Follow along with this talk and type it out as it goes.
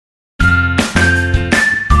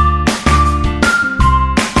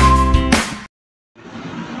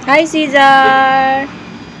Hi, Caesar.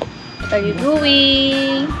 What are you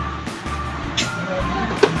doing?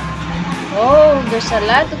 Oh, there's a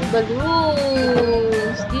lot of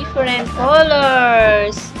balloons. Different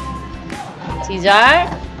colors.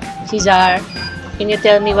 Caesar? Caesar, can you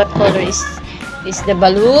tell me what color is the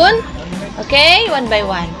balloon? Okay, one by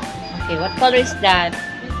one. Okay, what color is that?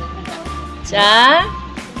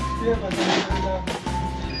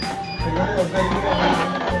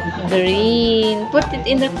 Green. Put it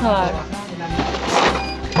in the car.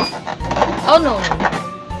 Oh no.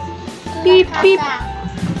 Beep beep.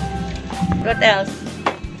 What else?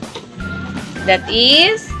 That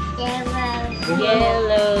is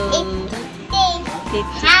yellow.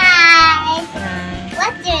 Hi.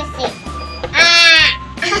 What do you say?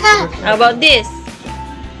 How about this?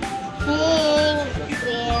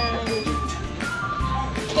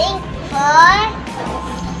 Pink for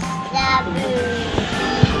the blue.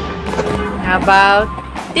 How about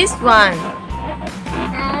this one?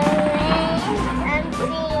 And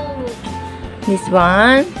pink. This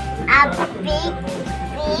one? A big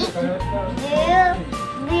blue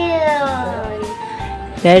balloon.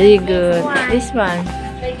 Very good. This one?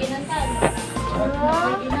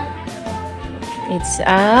 It's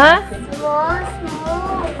a Small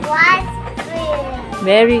white balloon.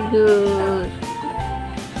 very good.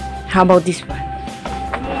 How about this one?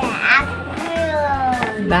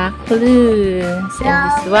 Black balloons. And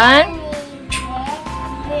this one?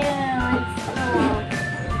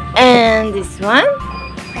 And this one?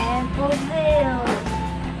 Purple balloon.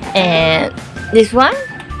 And this one?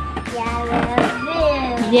 Yellow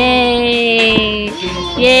balloon. Yay!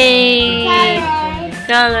 Yay!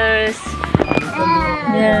 Colors.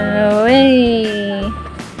 No way!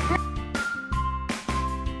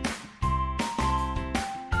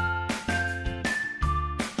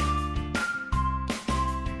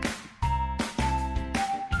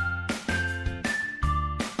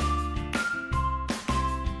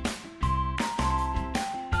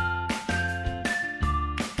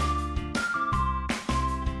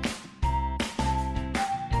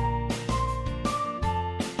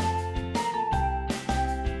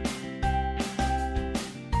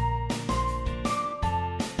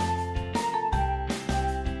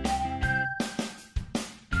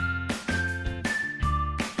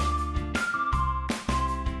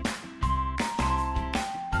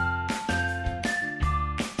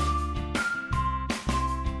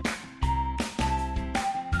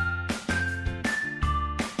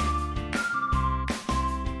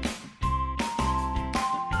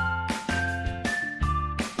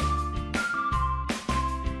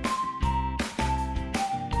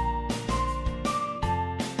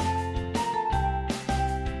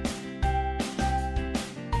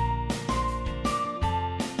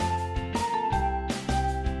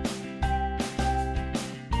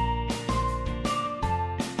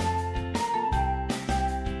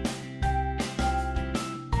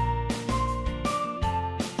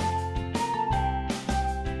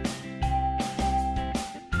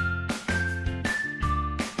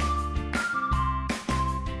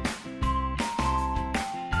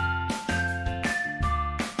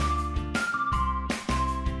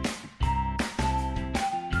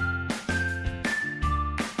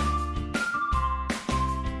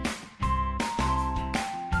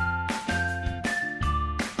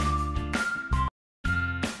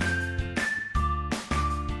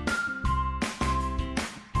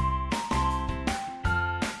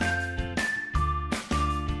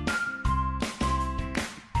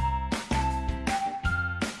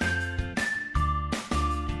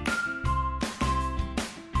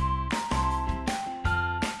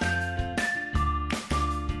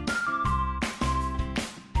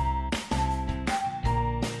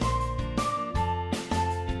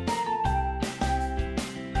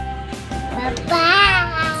 Bye-bye.